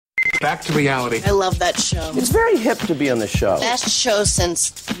Back to reality. I love that show. It's very hip to be on the show. Best show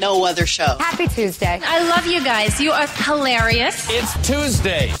since no other show. Happy Tuesday. I love you guys. You are hilarious. It's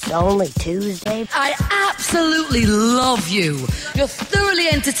Tuesday. It's only Tuesday. I absolutely love you. You're thoroughly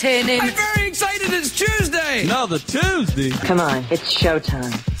entertaining. I'm very excited. It's Tuesday. Another Tuesday. Come on, it's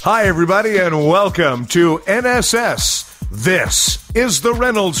showtime. Hi, everybody, and welcome to NSS. This is the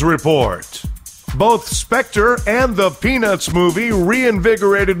Reynolds Report. Both Spectre and the Peanuts movie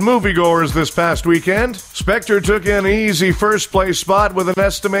reinvigorated moviegoers this past weekend. Spectre took an easy first-place spot with an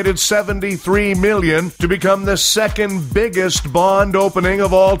estimated $73 million to become the second biggest Bond opening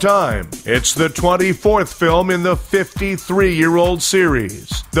of all time. It's the 24th film in the 53-year-old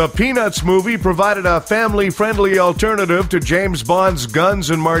series. The Peanuts movie provided a family-friendly alternative to James Bond's Guns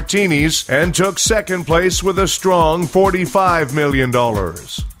and Martinis and took second place with a strong $45 million.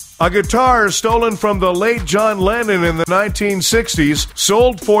 A guitar stolen from the late John Lennon in the 1960s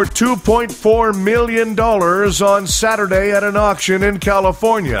sold for $2.4 million on Saturday at an auction in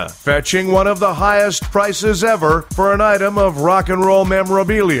California, fetching one of the highest prices ever for an item of rock and roll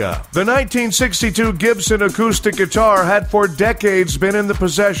memorabilia. The 1962 Gibson acoustic guitar had for decades been in the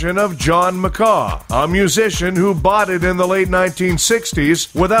possession of John McCaw, a musician who bought it in the late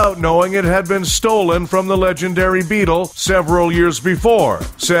 1960s without knowing it had been stolen from the legendary Beatle several years before,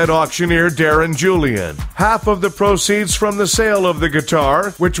 said auctioneer Darren Julian. Half of the proceeds from the sale of the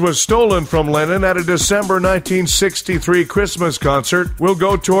guitar, which was stolen from Lennon at a December 1963 Christmas concert, will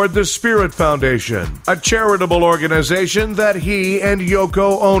go toward the Spirit Foundation, a charitable organization that he and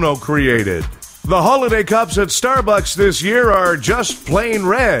Yoko Ono created. The holiday cups at Starbucks this year are just plain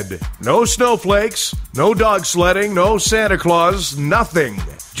red. No snowflakes, no dog sledding, no Santa Claus, nothing.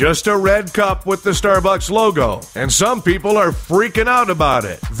 Just a red cup with the Starbucks logo. And some people are freaking out about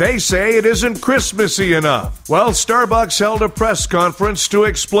it. They say it isn't Christmassy enough. Well, Starbucks held a press conference to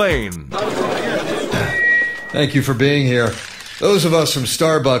explain. Thank you for being here. Those of us from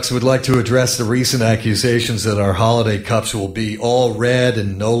Starbucks would like to address the recent accusations that our holiday cups will be all red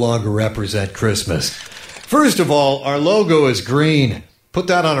and no longer represent Christmas. First of all, our logo is green. Put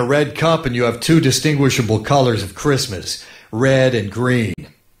that on a red cup and you have two distinguishable colors of Christmas, red and green.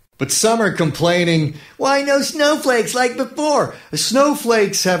 But some are complaining, why no snowflakes like before? The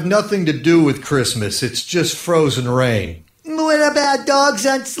snowflakes have nothing to do with Christmas. It's just frozen rain. What about dogs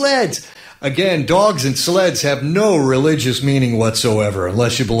on sleds? Again, dogs and sleds have no religious meaning whatsoever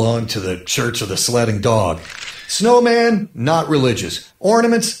unless you belong to the Church of the Sledding Dog. Snowman, not religious.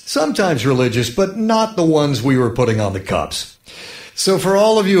 Ornaments, sometimes religious, but not the ones we were putting on the cups. So for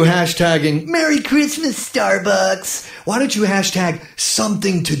all of you hashtagging, Merry Christmas, Starbucks, why don't you hashtag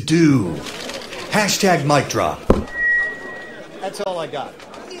something to do? Hashtag mic drop. That's all I got.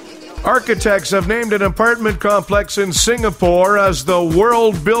 Architects have named an apartment complex in Singapore as the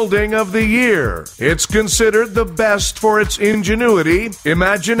World Building of the Year. It's considered the best for its ingenuity,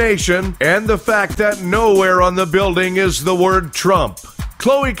 imagination, and the fact that nowhere on the building is the word Trump.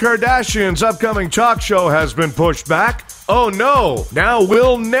 Khloe Kardashian's upcoming talk show has been pushed back. Oh no, now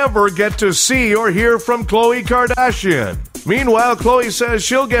we'll never get to see or hear from Khloe Kardashian. Meanwhile, Khloe says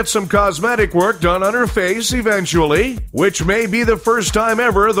she'll get some cosmetic work done on her face eventually, which may be the first time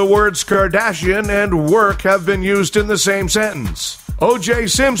ever the words Kardashian and work have been used in the same sentence. O.J.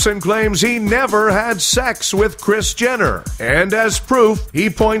 Simpson claims he never had sex with Kris Jenner, and as proof,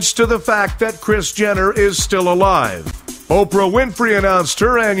 he points to the fact that Kris Jenner is still alive. Oprah Winfrey announced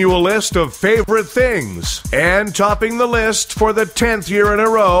her annual list of favorite things, and topping the list for the 10th year in a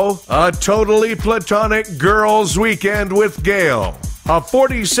row, a totally platonic girls' weekend with Gayle. A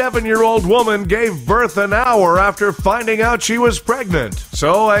 47-year-old woman gave birth an hour after finding out she was pregnant.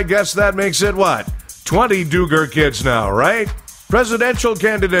 So I guess that makes it what? 20 Duggar kids now, right? Presidential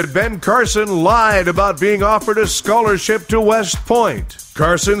candidate Ben Carson lied about being offered a scholarship to West Point.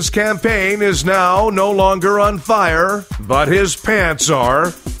 Carson's campaign is now no longer on fire, but his pants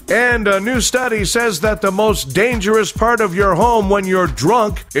are. And a new study says that the most dangerous part of your home when you're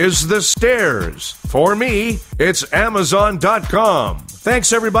drunk is the stairs. For me, it's Amazon.com.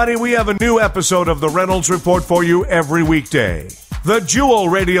 Thanks, everybody. We have a new episode of the Reynolds Report for you every weekday. The Jewel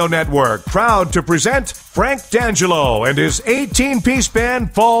Radio Network, proud to present Frank D'Angelo and his 18-piece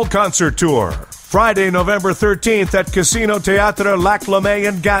band Fall Concert Tour. Friday, November 13th at Casino Teatre Lac Lemay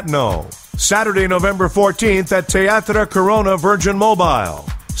in Gatineau. Saturday, November 14th at Teatre Corona Virgin Mobile.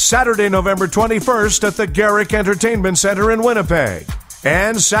 Saturday, November 21st at the Garrick Entertainment Center in Winnipeg.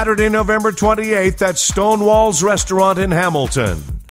 And Saturday, November 28th at Stonewall's Restaurant in Hamilton.